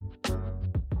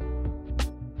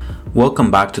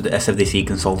Welcome back to the SFDC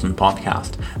Consultant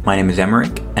Podcast. My name is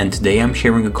Emeric, and today I'm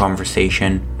sharing a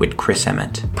conversation with Chris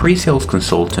Emmett, pre-sales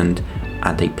consultant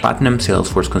at a platinum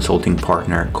Salesforce consulting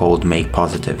partner called Make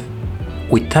Positive.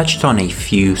 We touched on a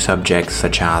few subjects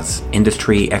such as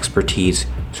industry expertise,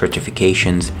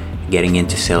 certifications, getting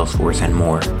into Salesforce, and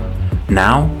more.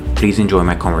 Now, please enjoy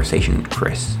my conversation with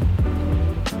Chris.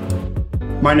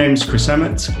 My name's Chris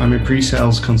Emmett. I'm a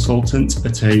pre-sales consultant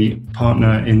at a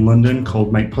partner in London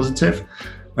called Make Positive.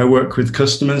 I work with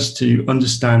customers to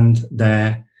understand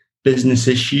their business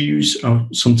issues, or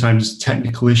sometimes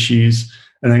technical issues,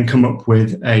 and then come up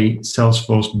with a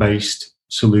Salesforce-based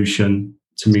solution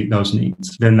to meet those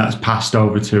needs. Then that's passed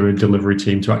over to a delivery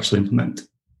team to actually implement.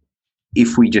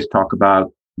 If we just talk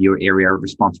about your area of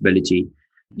responsibility,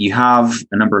 you have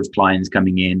a number of clients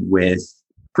coming in with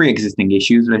pre-existing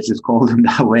issues, let's just call them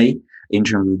that way, in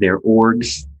terms of their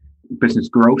orgs, business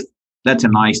growth. That's a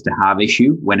nice to have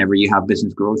issue whenever you have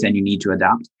business growth and you need to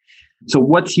adapt. So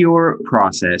what's your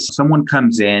process? Someone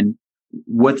comes in,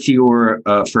 what's your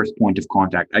first point of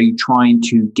contact? Are you trying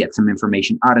to get some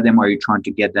information out of them? Are you trying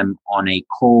to get them on a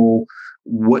call?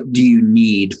 What do you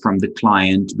need from the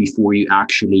client before you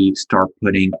actually start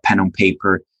putting pen on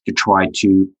paper to try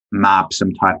to map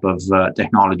some type of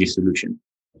technology solution?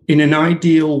 In an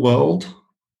ideal world,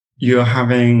 you're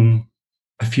having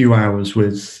a few hours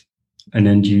with an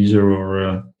end user or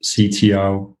a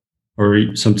CTO,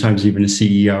 or sometimes even a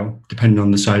CEO, depending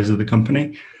on the size of the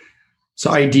company.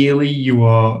 So ideally, you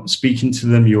are speaking to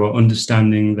them, you are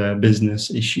understanding their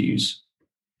business issues.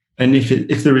 And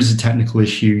if there is a technical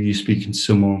issue, you're speaking to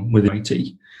someone with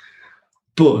IT.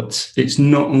 But it's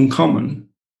not uncommon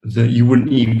that you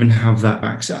wouldn't even have that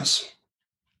access.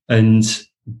 And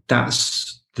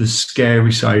that's the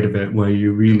scary side of it, where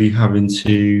you're really having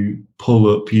to pull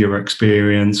up your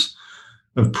experience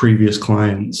of previous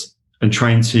clients and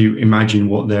trying to imagine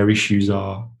what their issues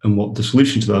are and what the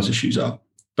solution to those issues are.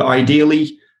 But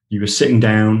ideally, you are sitting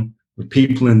down with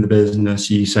people in the business,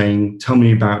 you're saying, tell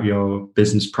me about your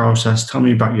business process, tell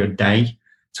me about your day,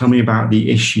 tell me about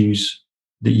the issues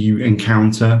that you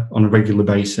encounter on a regular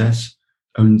basis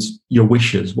and your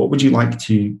wishes. What would you like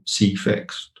to see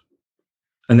fixed?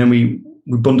 And then we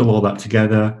bundle all that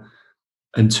together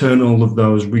and turn all of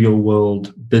those real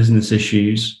world business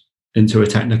issues into a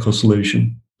technical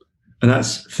solution. And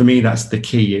that's, for me, that's the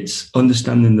key. It's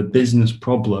understanding the business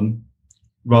problem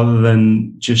rather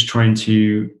than just trying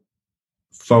to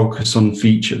focus on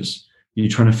features. You're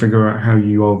trying to figure out how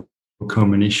you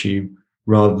overcome an issue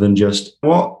rather than just,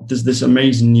 what does this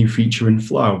amazing new feature in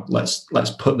Flow? Let's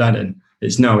put that in.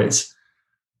 It's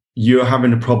you're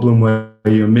having a problem where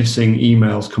you're missing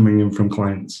emails coming in from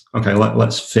clients. Okay,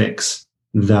 let's fix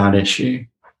that issue.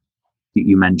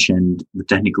 You mentioned the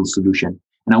technical solution.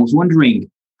 And I was wondering,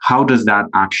 how does that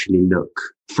actually look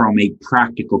from a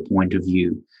practical point of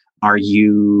view? Are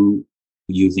you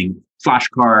using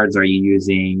flashcards? Are you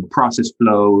using process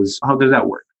flows? How does that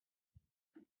work?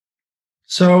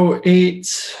 So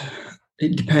it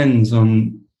depends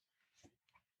on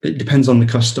the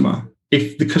customer.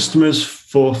 If the customer's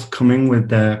forthcoming with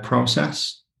their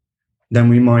process, then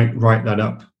we might write that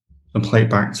up and play it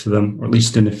back to them, or at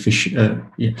least a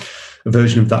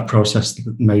version of that process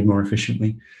made more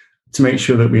efficiently, to make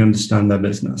sure that we understand their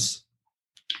business.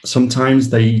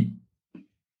 Sometimes if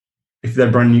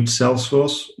they're brand new to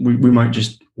Salesforce, we might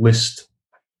just list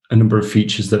a number of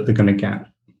features that they're going to get,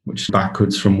 which is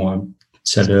backwards from what I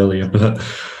said earlier. But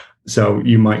so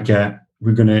you might get,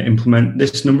 we're going to implement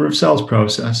this number of sales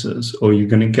processes, or you're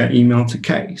going to get email to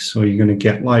case, or you're going to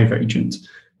get live agent.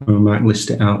 We might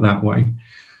list it out that way.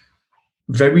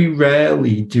 Very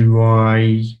rarely do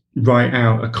I write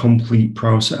out a complete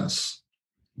process,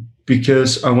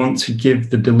 because I want to give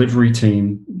the delivery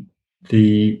team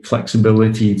the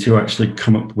flexibility to actually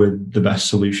come up with the best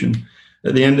solution.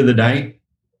 At the end of the day,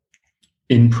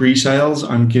 in pre-sales,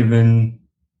 I'm given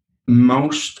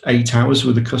most 8 hours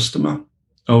with a customer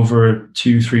over a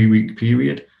 2-3 week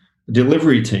period. The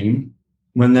delivery team,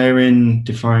 when they're in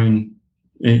the define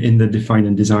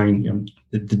and design,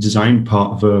 the design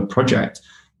part of a project,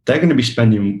 they're going to be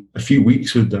spending a few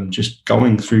weeks with them, just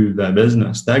going through their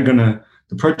business. The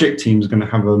project team is going to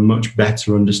have a much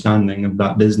better understanding of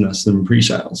that business than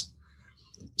pre-sales.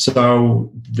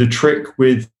 So the trick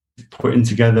with putting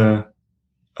together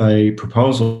a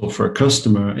proposal for a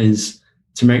customer is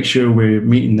to make sure we're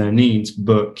meeting their needs,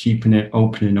 but keeping it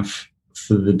open enough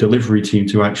for the delivery team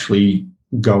to actually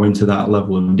go into that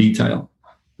level of detail.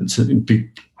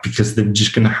 Because they're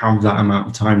just going to have that amount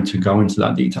of time to go into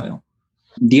that detail.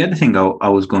 The other thing I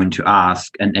was going to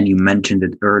ask, and you mentioned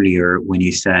it earlier when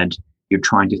you said you're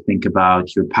trying to think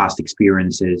about your past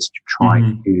experiences to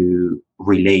try to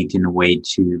relate in a way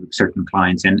to certain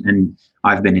clients. And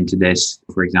I've been into this,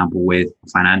 for example, with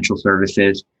financial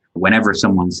services. Whenever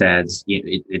someone says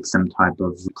it's some type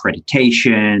of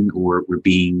accreditation or we're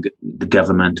being the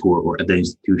government or the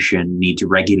institution need to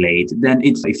regulate, then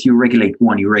it's if you regulate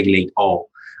one, you regulate all,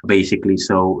 basically.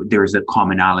 So there's a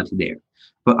commonality there.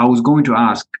 But I was going to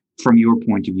ask, from your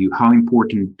point of view, how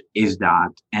important is that?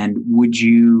 And would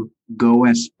you go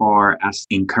as far as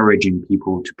encouraging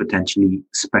people to potentially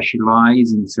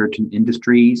specialize in certain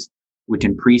industries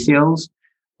within pre-sales?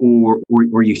 Or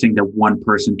you think that one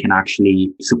person can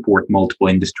actually support multiple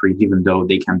industries, even though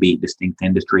they can be distinct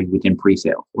industries within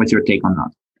pre-sales? What's your take on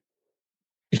that?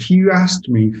 If you asked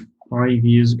me 5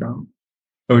 years ago,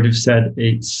 I would have said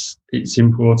it's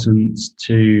important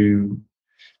to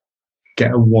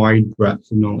get a wide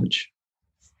breadth of knowledge.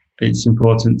 It's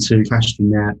important to cast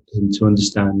your net and to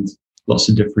understand lots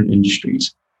of different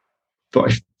industries.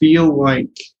 But I feel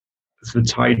like the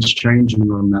tide's changing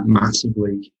on that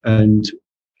massively, and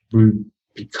we're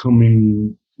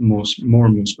becoming more and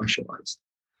more specialized.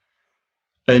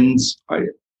 And I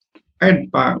had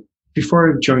about, before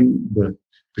I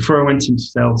went into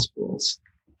Salesforce,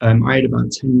 I had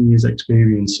about 10 years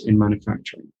experience in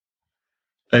manufacturing.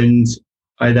 And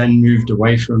I then moved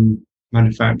away from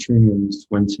manufacturing and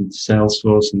went into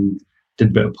Salesforce and did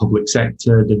a bit of public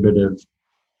sector, did a bit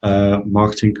of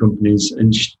marketing companies,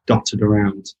 and just dotted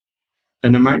around.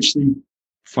 And I'm actually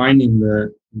finding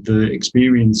the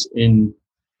experience in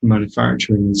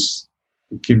manufacturing is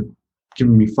giving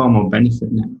me far more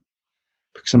benefit now,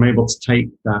 because I'm able to take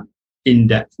that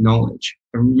in-depth knowledge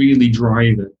and really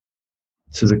drive it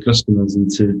to the customers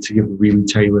and to give a really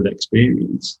tailored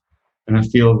experience. And I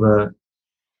feel that,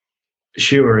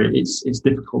 sure, it's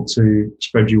difficult to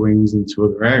spread your wings into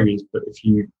other areas, but if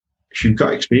you've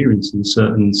got experience in a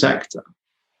certain sector,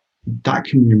 that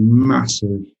can be a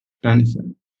massive benefit,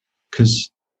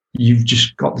 because you've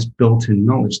just got this built-in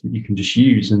knowledge that you can just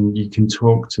use, and you can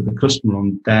talk to the customer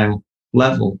on their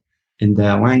level in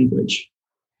their language.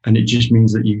 And it just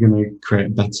means that you're going to create a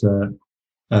better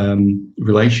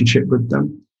relationship with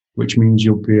them, which means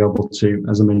you'll be able to,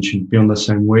 as I mentioned, be on the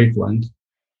same wavelength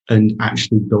and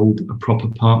actually build a proper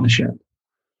partnership.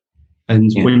 And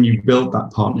when you build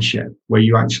that partnership where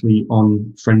you're actually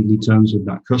on friendly terms with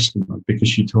that customer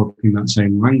because you're talking that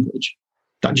same language,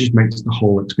 that just makes the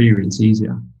whole experience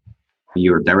easier.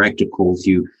 Your director calls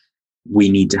you, we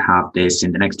need to have this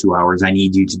in the next 2 hours. I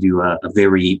need you to do a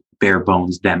very bare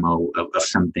bones demo of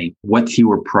something. What's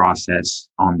your process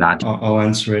on that? I'll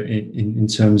answer it in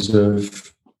terms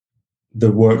of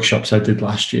the workshops I did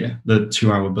last year, the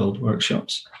 2-hour build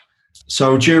workshops.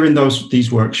 So during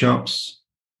these workshops,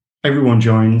 everyone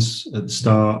joins at the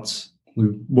start. We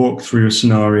walk through a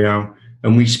scenario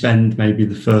and we spend maybe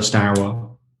the first hour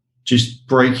just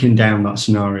breaking down that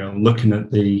scenario, looking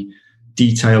at the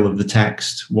detail of the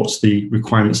text. What's the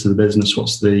requirements of the business?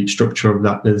 What's the structure of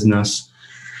that business?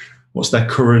 What's their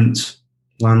current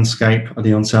landscape? Are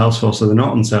they on Salesforce? Are they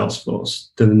not on Salesforce?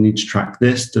 Do they need to track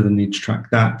this? Do they need to track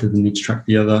that? Do they need to track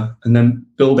the other? And then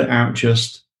build it out.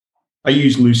 I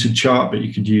use Lucidchart, but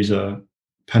you could use a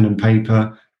pen and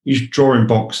paper. Use drawing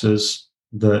boxes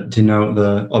that denote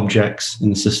the objects in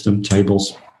the system,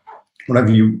 tables,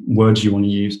 whatever words you want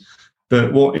to use,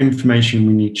 but what information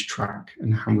we need to track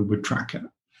and how we would track it.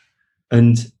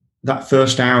 And that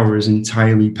first hour is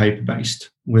entirely paper-based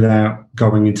without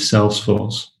going into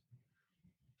Salesforce.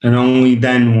 And only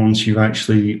then, once you've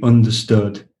actually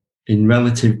understood in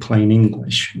relative plain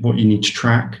English what you need to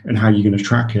track and how you're going to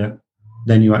track it,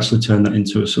 then you actually turn that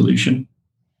into a solution.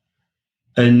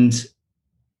 And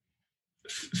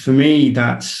for me,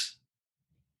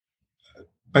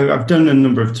 I've done a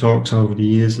number of talks over the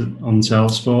years on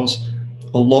Salesforce.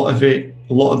 A lot of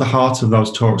the heart of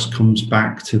those talks comes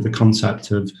back to the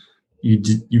concept of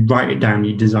you write it down,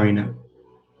 you design it.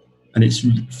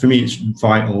 And for me, it's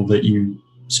vital that you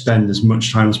spend as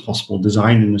much time as possible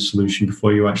designing a solution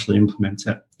before you actually implement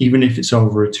it, even if it's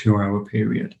over a 2-hour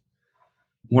period.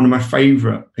 One of my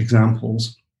favorite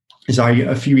examples is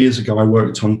a few years ago, I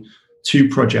worked on 2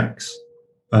 projects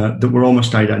that were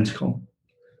almost identical.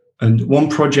 And one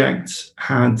project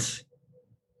had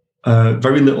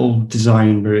very little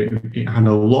design, but it had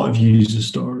a lot of user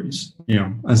stories.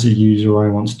 As a user, I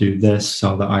want to do this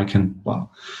so that I can,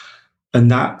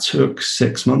 and that took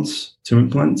 6 months to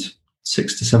implement,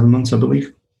 6 to 7 months, I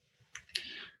believe.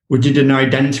 We did an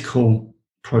identical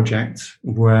project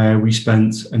where we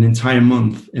spent an entire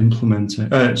month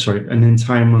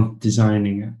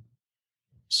designing it.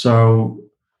 So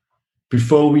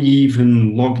before we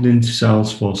even logged into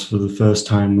Salesforce for the first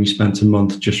time, we spent a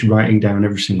month just writing down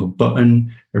every single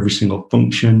button, every single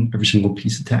function, every single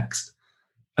piece of text.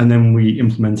 And then we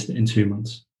implemented it in 2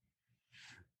 months.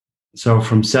 So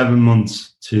from 7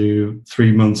 months to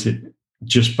 3 months,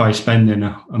 just by spending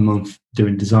a month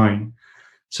doing design.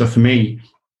 So for me,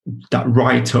 that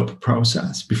write-up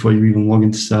process before you even log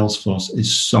into Salesforce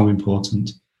is so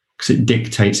important because it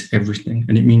dictates everything.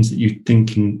 And it means that you're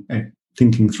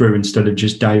thinking through instead of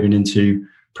just diving into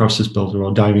Process Builder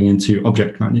or diving into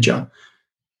Object Manager.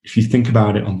 If you think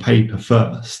about it on paper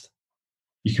first,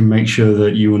 you can make sure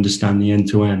that you understand the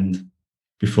end-to-end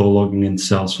before logging into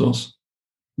Salesforce.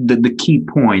 The key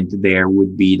point there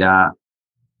would be that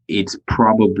it's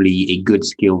probably a good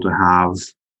skill to have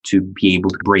to be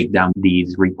able to break down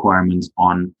these requirements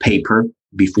on paper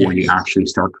before you actually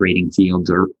start creating fields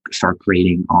or start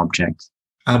creating objects.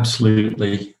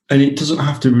 Absolutely. And it doesn't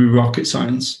have to be rocket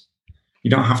science. You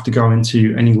don't have to go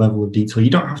into any level of detail. You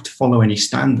don't have to follow any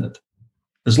standard.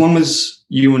 As long as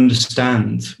you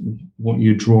understand what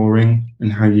you're drawing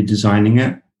and how you're designing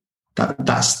it,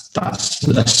 that's a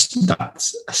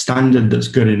standard that's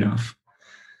good enough.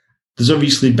 There's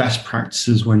obviously best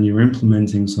practices when you're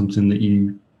implementing something that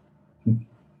you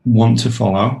want to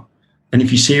follow. And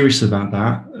if you're serious about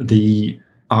that, the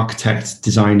architect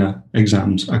designer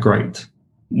exams are great.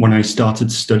 When I started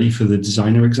to study for the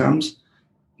designer exams,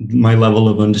 my level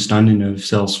of understanding of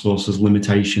Salesforce's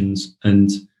limitations and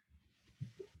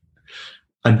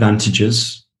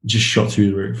advantages just shot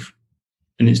through the roof.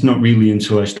 And it's not really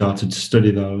until I started to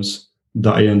study those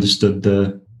that I understood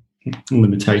the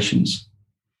limitations.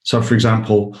 So, for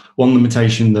example, one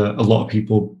limitation that a lot of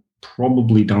people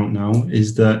probably don't know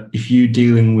is that if you're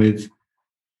dealing with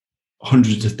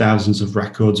hundreds of thousands of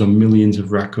records or millions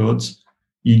of records,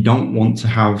 you don't want to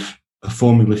have a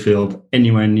formula field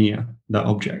anywhere near that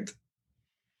object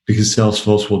because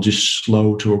Salesforce will just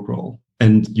slow to a crawl.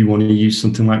 And you want to use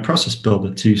something like Process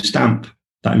Builder to stamp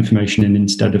that information in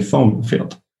instead of formula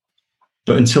field.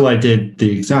 But until I did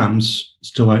the exams,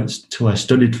 till I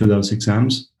studied for those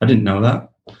exams, I didn't know that.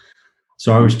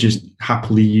 So I was just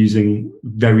happily using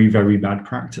very, very bad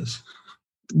practice.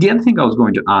 The other thing I was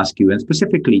going to ask you, and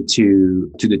specifically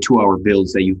to the 2-hour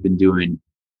builds that you've been doing,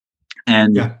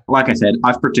 and like I said,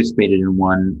 I've participated in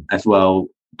one as well,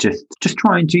 just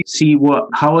trying to see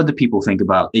how other people think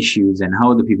about issues and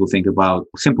how other people think about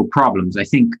simple problems. I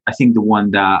think the one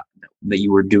that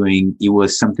you were doing, it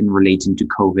was something relating to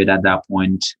COVID at that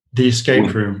point. The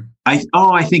escape room.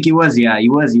 I think it was. Yeah, it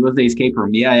was the escape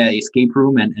room. Yeah, escape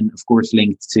room, and of course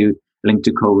linked to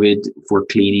COVID for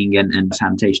cleaning and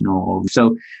sanitation.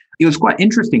 So it was quite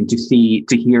interesting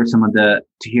to hear some of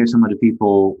the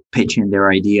people pitch in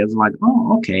their ideas. Like,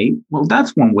 oh, okay, well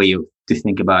that's one way to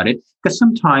think about it. Because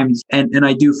sometimes, and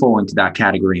I do fall into that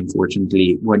category,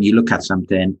 unfortunately, when you look at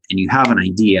something and you have an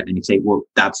idea and you say, well,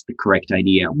 that's the correct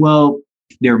idea. Well,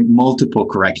 there are multiple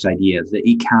correct ideas.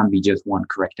 It can't be just one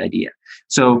correct idea.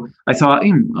 So I thought,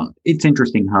 it's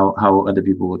interesting how other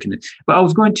people look at it. But I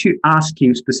was going to ask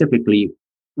you specifically,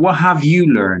 what have you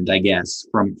learned, I guess,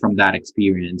 from that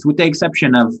experience? With the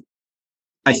exception of,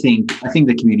 I think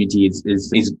the community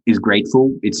is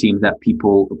grateful. It seems that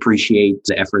people appreciate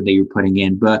the effort that you're putting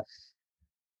in. But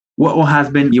what has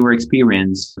been your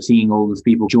experience seeing all those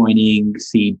people joining,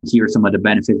 hear some of the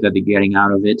benefits that they're getting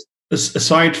out of it?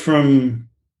 Aside from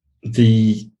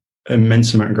the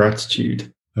immense amount of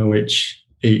gratitude, which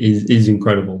is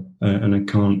incredible, and I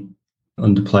can't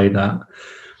underplay that,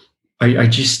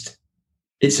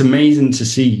 it's amazing to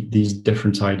see these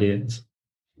different ideas.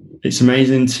 It's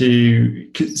amazing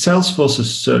Salesforce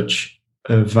is such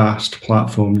a vast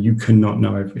platform, you cannot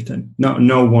know everything.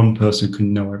 No one person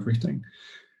can know everything.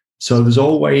 So there's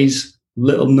always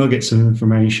little nuggets of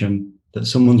information that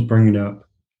someone's bringing up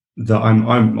that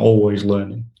I'm always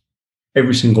learning.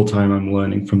 Every single time I'm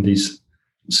learning from these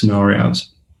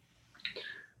scenarios.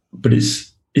 But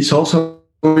it's also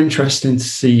interesting to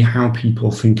see how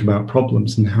people think about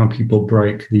problems and how people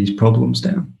break these problems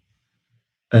down.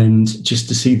 And just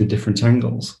to see the different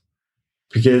angles.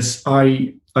 Because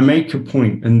I make a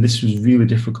point, and this was really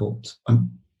difficult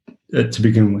to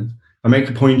begin with. I make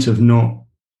a point of not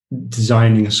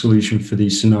designing a solution for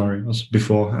these scenarios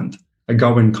beforehand. I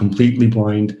go in completely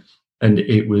blind, and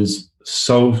it was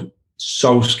so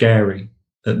scary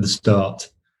at the start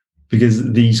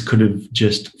because these could have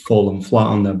just fallen flat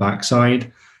on their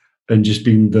backside and just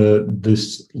been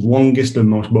the longest and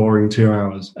most boring 2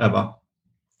 hours ever.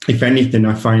 If anything,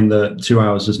 I find that 2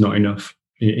 hours is not enough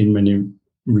in many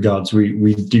regards.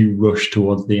 We do rush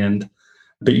towards the end,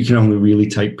 but you can only really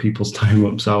take people's time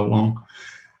up so long.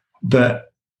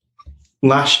 But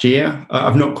Last year,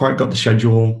 I've not quite got the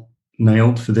schedule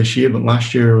nailed for this year, but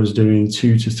last year I was doing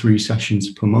 2 to 3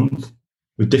 sessions per month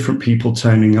with different people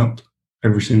turning up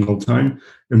every single time,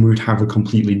 and we would have a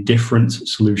completely different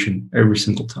solution every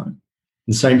single time.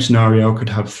 The same scenario could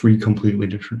have 3 completely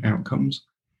different outcomes.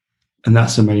 And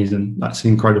that's amazing. That's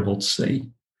incredible to see,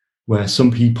 where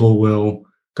some people will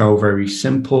go very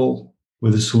simple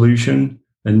with a solution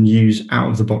and use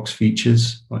out-of-the-box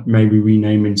features, like maybe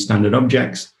renaming standard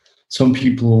objects. Some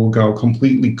people will go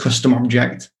completely custom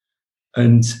object.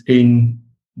 And in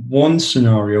one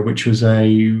scenario, which was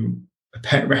a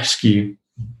pet rescue,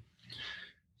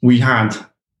 we had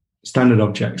standard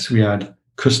objects, we had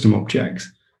custom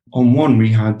objects. On one,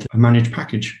 we had a managed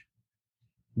package.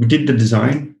 We did the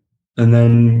design, and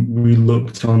then we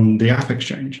looked on the App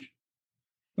Exchange.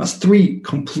 That's 3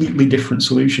 completely different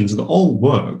solutions that all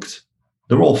worked.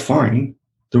 They're all fine.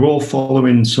 They're all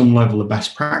following some level of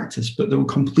best practice, but they were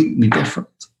completely different,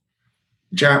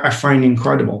 which I find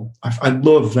incredible. I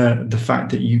love the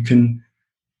fact that you can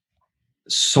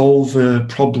solve a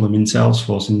problem in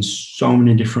Salesforce in so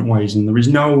many different ways, and there is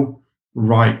no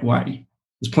right way.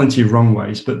 There's plenty of wrong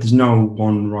ways, but there's no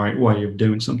one right way of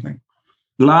doing something.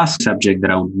 The last subject that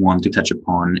I would want to touch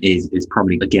upon is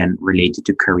probably, again, related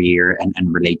to career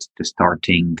and related to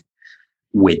starting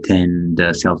within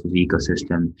the Salesforce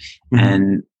ecosystem. Mm-hmm.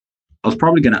 And I was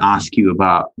probably going to ask you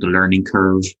about the learning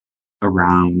curve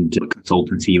around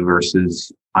consultancy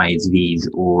versus ISVs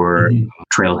or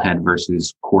Trailhead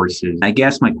versus courses. I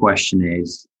guess my question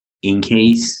is, in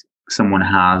case someone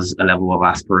has a level of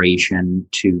aspiration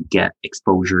to get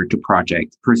exposure to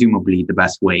projects, presumably the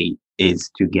best way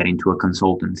is to get into a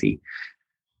consultancy.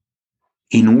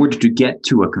 In order to get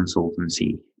to a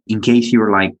consultancy, in case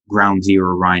you're like ground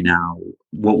zero right now,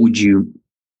 what would you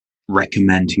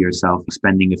recommend to yourself?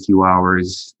 Spending a few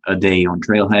hours a day on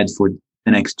Trailhead for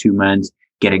the next 2 months,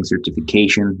 getting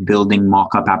certifications, building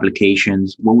mock-up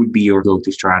applications? What would be your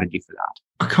go-to strategy for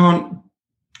that? I can't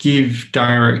give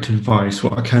direct advice.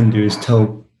 What I can do is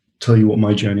tell you what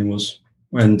my journey was.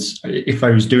 And if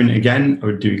I was doing it again, I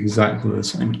would do exactly the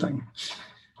same thing.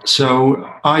 So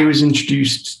I was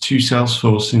introduced to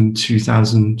Salesforce in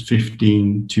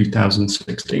 2015,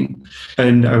 2016.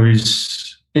 And I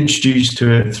was introduced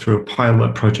to it through a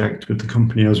pilot project with the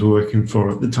company I was working for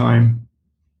at the time.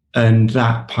 And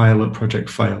that pilot project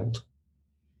failed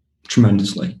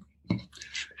tremendously.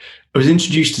 I was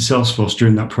introduced to Salesforce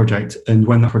during that project, and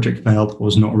when that project failed, I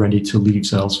was not ready to leave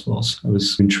Salesforce. I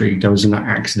was intrigued. I was an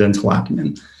accidental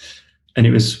admin. And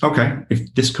it was, okay,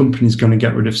 if this company is going to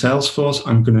get rid of Salesforce,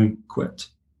 I'm going to quit.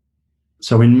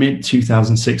 So in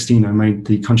mid-2016, I made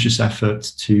the conscious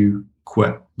effort to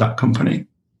quit that company.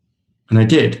 And I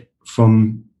did.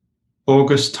 From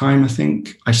August time, I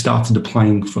think, I started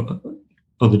applying for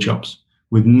other jobs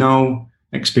with no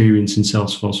experience in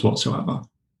Salesforce whatsoever.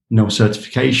 No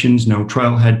certifications, no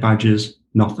Trailhead badges,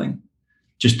 nothing.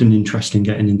 Just an interest in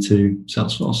getting into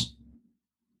Salesforce.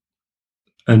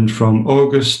 And from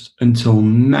August until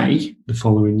May the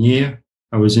following year,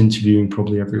 I was interviewing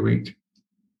probably every week.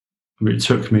 It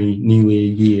took me nearly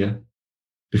a year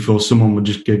before someone would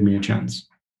just give me a chance,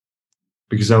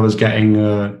 because I was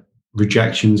getting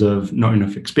rejections of not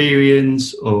enough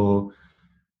experience, or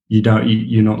you're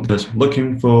not the person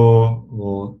looking for,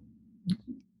 or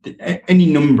any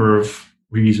number of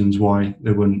reasons why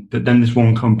they wouldn't. But then this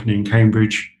one company in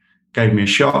Cambridge gave me a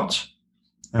shot.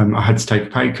 I had to take a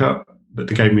pay cut, but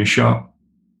they gave me a shot.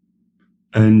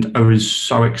 And I was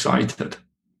so excited.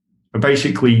 I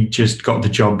basically just got the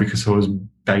job because I was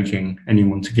begging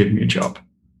anyone to give me a job.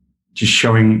 Just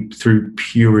showing through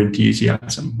pure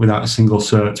enthusiasm, without a single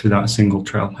cert, without a single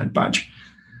Trailhead badge.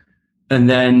 And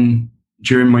then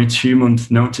during my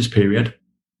 2-month notice period,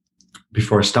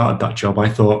 before I started that job, I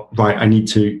thought, right, I need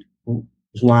to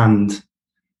land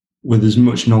with as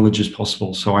much knowledge as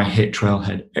possible. So I hit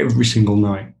Trailhead every single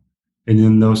night. And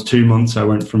in those 2 months, I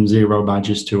went from 0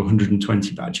 badges to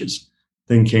 120 badges,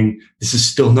 thinking this is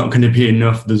still not going to be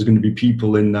enough. There's going to be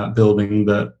people in that building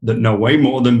that know way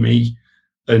more than me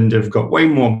and have got way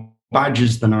more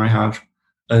badges than I have.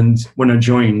 And when I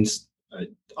joined,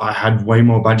 I had way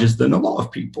more badges than a lot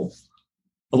of people.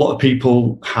 A lot of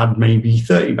people had maybe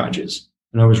 30 badges,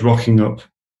 and I was rocking up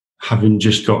having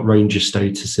just got Ranger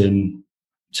status in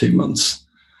 2 months.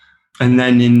 And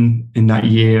then in that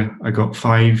year, I got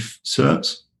 5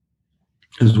 certs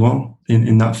as well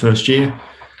in that first year.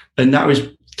 And that was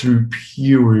through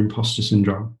pure imposter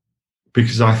syndrome,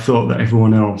 because I thought that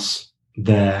everyone else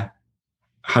there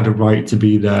had a right to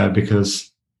be there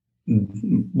because,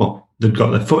 well, they'd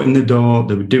got their foot in the door,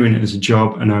 they were doing it as a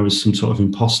job, and I was some sort of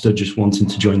imposter just wanting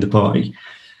to join the party.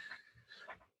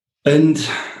 And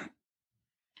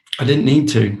I didn't need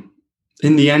to.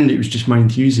 In the end, it was just my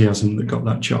enthusiasm that got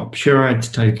that job. Sure, I had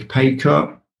to take a pay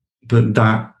cut, but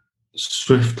that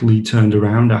swiftly turned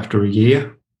around after a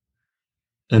year.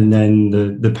 And then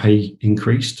the pay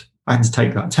increased. I had to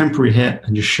take that temporary hit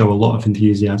and just show a lot of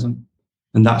enthusiasm.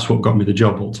 And that's what got me the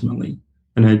job ultimately.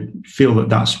 And I feel that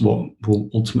that's what will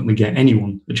ultimately get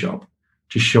anyone a job,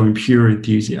 just showing pure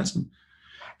enthusiasm.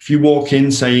 If you walk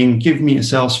in saying, give me a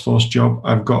Salesforce job,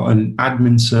 I've got an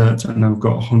admin cert and I've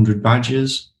got 100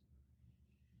 badges,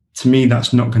 to me,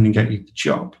 that's not going to get you the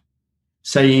job.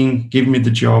 Saying, give me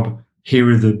the job, here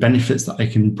are the benefits that I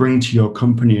can bring to your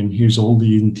company, and here's all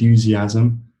the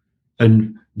enthusiasm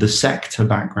and the sector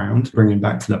background, bringing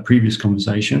back to that previous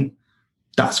conversation,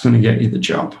 that's going to get you the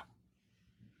job.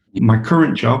 My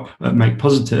current job at Make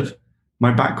Positive,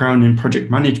 my background in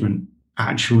project management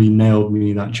actually nailed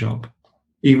me that job.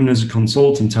 Even as a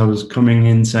consultant, I was coming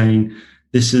in saying,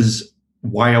 this is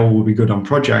why I will be good on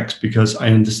projects, because I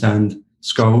understand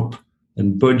scope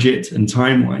and budget and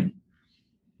timeline.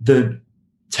 The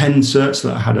 10 certs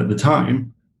that I had at the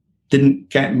time didn't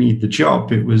get me the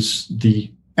job. It was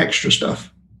the extra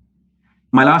stuff.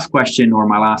 My last question, or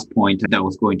my last point that I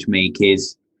was going to make,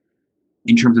 is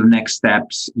in terms of next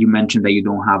steps. You mentioned that you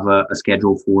don't have a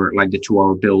schedule for like the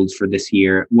 2-hour builds for this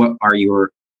year. What are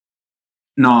your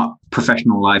not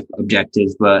professional life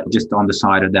objectives, but just on the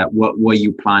side of that, what are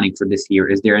you planning for this year?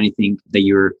 Is there anything that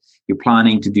you're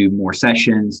planning to do more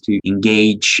sessions, to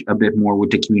engage a bit more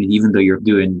with the community, even though you're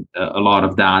doing a lot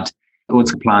of that?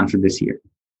 What's the plan for this year?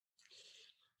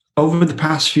 Over the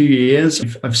past few years,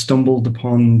 I've stumbled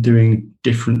upon doing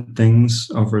different things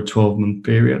over a 12-month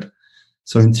period.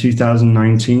 So in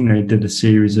 2019, I did a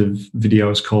series of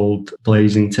videos called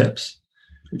Blazing Tips,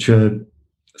 which are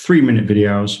 3-minute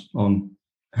videos on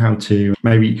how to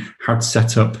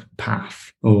set up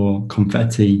Path or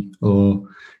Confetti or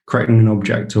creating an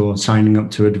object or signing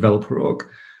up to a developer org.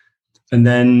 And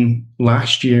then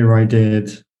last year I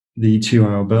did the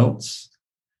 2-hour builds.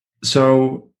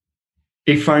 So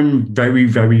if I'm very,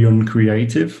 very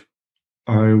uncreative,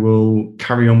 I will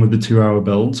carry on with the 2-hour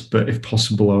builds. But if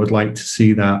possible, I would like to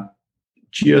see that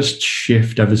just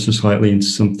shift ever so slightly into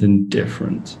something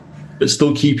different, but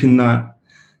still keeping that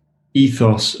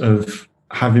ethos of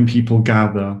having people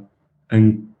gather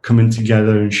and coming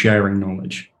together and sharing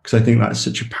knowledge, because I think that's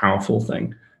such a powerful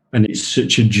thing. And it's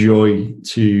such a joy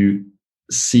to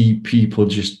see people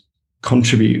just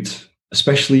contribute,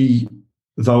 especially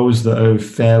those that are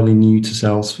fairly new to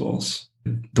Salesforce,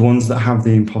 the ones that have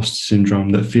the imposter syndrome,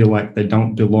 that feel like they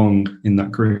don't belong in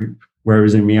that group.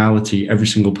 Whereas in reality, every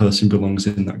single person belongs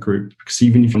in that group. Because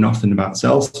even if you know nothing about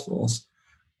Salesforce,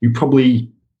 you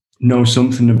probably know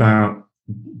something about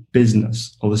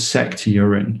business or the sector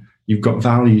you're in. You've got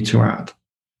value to add.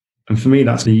 And for me,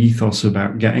 that's the ethos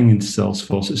about getting into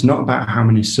Salesforce. It's not about how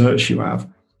many certs you have.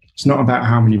 It's not about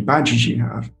how many badges you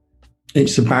have.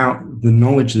 It's about the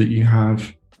knowledge that you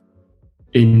have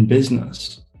in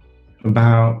business,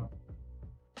 about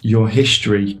your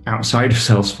history outside of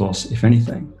Salesforce, if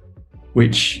anything,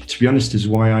 which, to be honest, is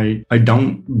why I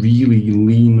don't really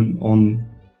lean on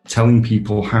telling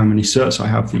people how many certs I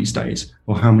have these days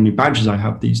or how many badges I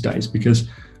have these days, because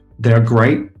they're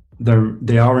great,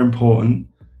 they are important,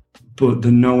 but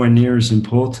they're nowhere near as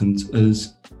important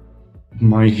as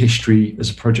my history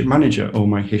as a project manager or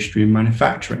my history in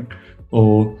manufacturing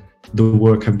or the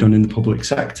work I've done in the public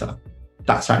sector.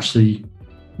 That's actually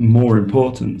more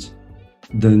important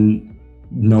than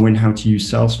knowing how to use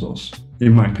Salesforce,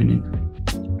 in my opinion.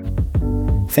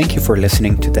 Thank you for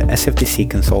listening to the SFDC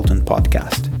Consultant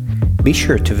podcast. Be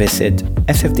sure to visit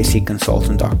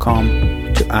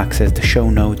sfdcconsultant.com to access the show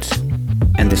notes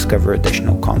and discover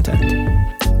additional content.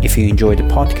 If you enjoyed the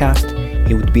podcast,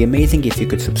 it would be amazing if you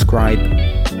could subscribe,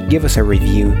 give us a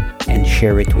review, and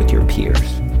share it with your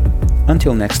peers.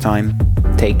 Until next time,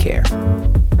 take care.